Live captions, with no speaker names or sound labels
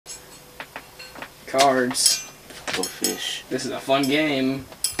Cards. Go fish. This is a fun game.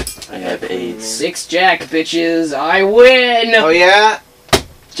 I have AIDS. 6 Jack, bitches. I win! Oh yeah?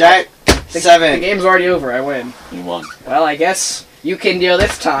 Jack, 7. The game's already over. I win. You won. Well, I guess you can deal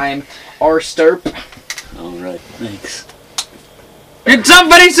this time. Stirp. Alright, thanks. Did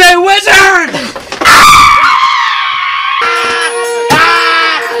somebody say wizard?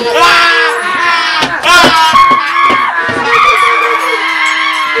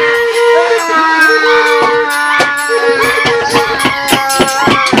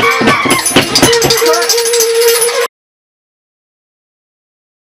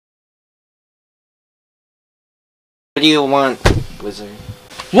 What do you want, wizard?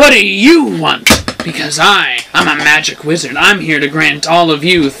 What do you want? Because I'm a magic wizard. I'm here to grant all of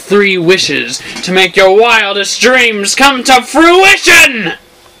you 3 wishes to make your wildest dreams come to fruition!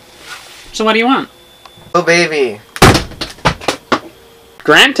 So what do you want? Oh, baby.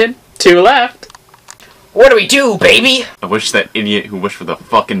 Granted. 2 left. What do we do, baby? I wish that idiot who wished for the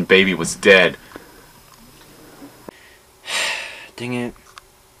fucking baby was dead. Dang it.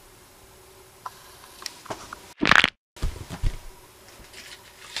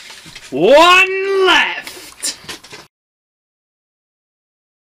 One left!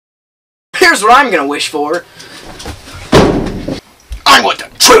 Here's what I'm gonna wish for. I want the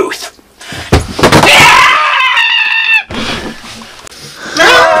truth!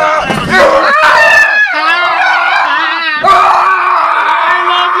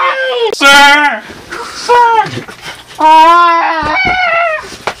 Sir!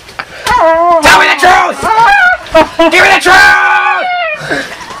 Tell me the truth! Give me the truth!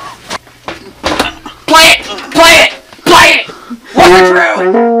 Play it! Play it! Play it!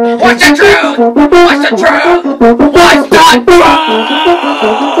 What's the truth? What's the truth? What's the truth? What's the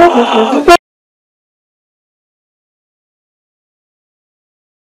truth?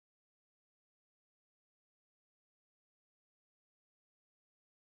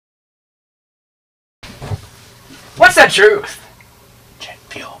 What's the truth? Jet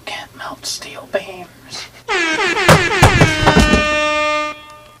fuel can't melt steel beams.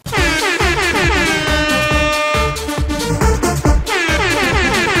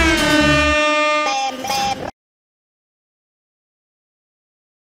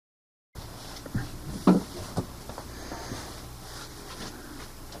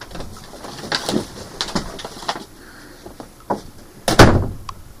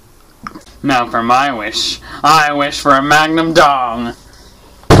 Now for my wish. I wish for a magnum dong.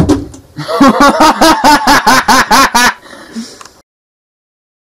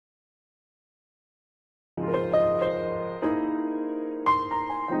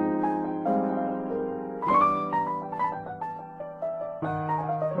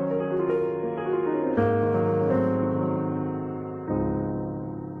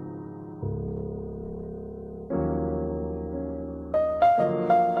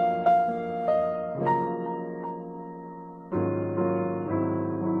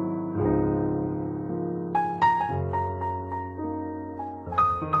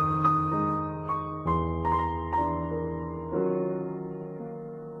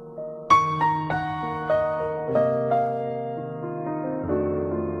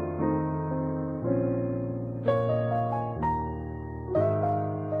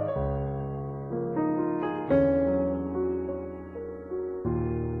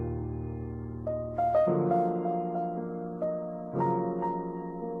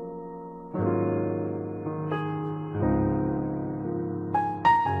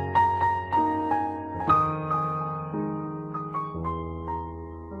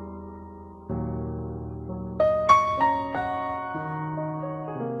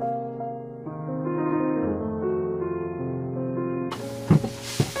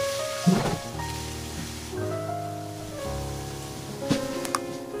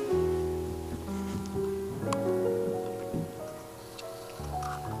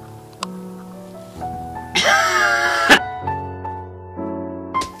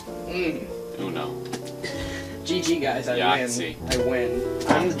 Oh no. GG guys, I Yeah, I win. see. I win.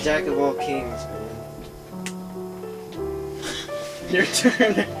 I'm the jack of all kings, man. Your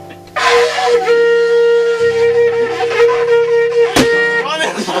turn.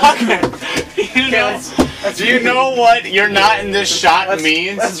 Do you know what you're not in this shot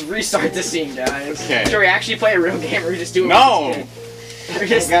means? Let's restart the scene, guys. Okay. Should we actually play a real game, or we just do it? No! We're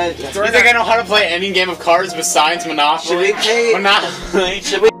just, You think I know how to play any game of cards besides Monopoly? Should we play? Monopoly?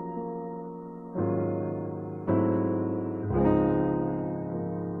 Should we?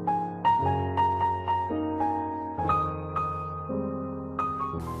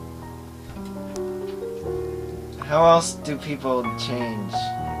 How else do people change?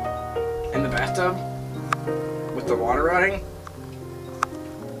 in the bathroom. bathtub with the water running.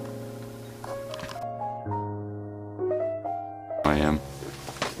 I am.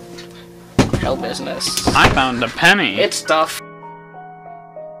 Hell business. I found a penny. It's stuff.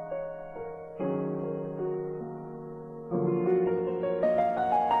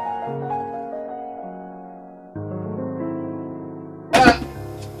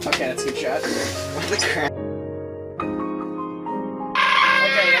 Okay, that's a good shot. What the crap?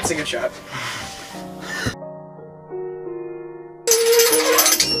 Okay, that's a good shot.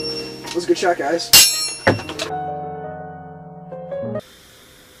 That was a good shot, guys.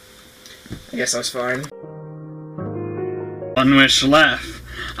 I guess I was fine. One wish left.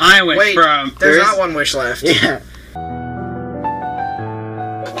 I wish Wait, for a... there's not one wish left. Yeah.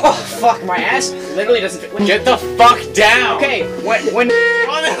 Oh, fuck, my ass literally doesn't fit. Get the fuck down! Okay, when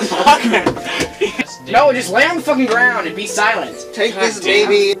Motherfucker! no, just lay on the fucking ground and be silent. Take God this damn.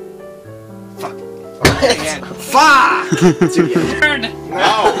 baby. Fuck. Fuck!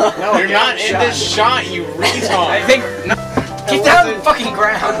 No, you're get not out in shot. this shot, you retard! I think no, get down on the fucking I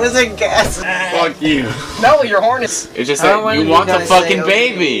ground. wasn't guessing. Fuck you. No, your horn is. It's just I that don't want you you want the guys to say fucking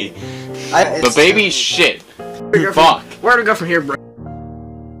okay. baby. The baby's shit. Fuck. Where do we go from here, bro?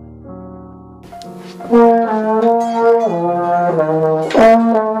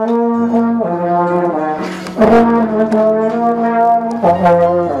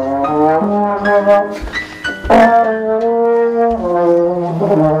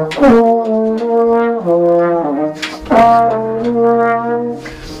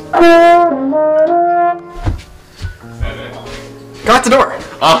 Go out the door.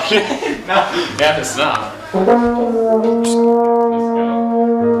 Oh shit. No, you have to stop.